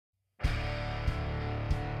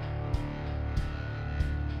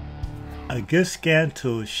A good scan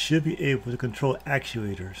tool should be able to control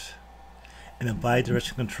actuators in a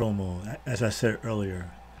bidirectional control mode, as I said earlier.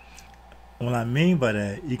 What I mean by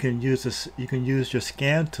that, you can use your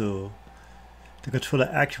scan tool to control the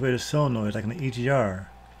actuator solenoid, like an EGR,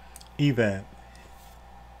 evap.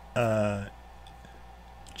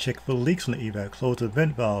 Check for leaks on the evap, close the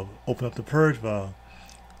vent valve, open up the purge valve,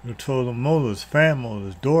 control the motors, fan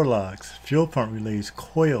motors, door locks, fuel pump relays,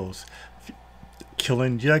 coils, kill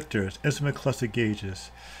injectors, instrument cluster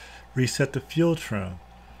gauges, reset the fuel trim.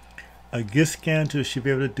 A good scan tool should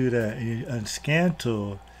be able to do that. And a scan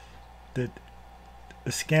tool, the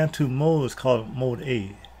scan tool mode is called mode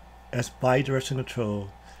A. That's bidirectional control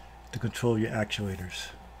to control your actuators.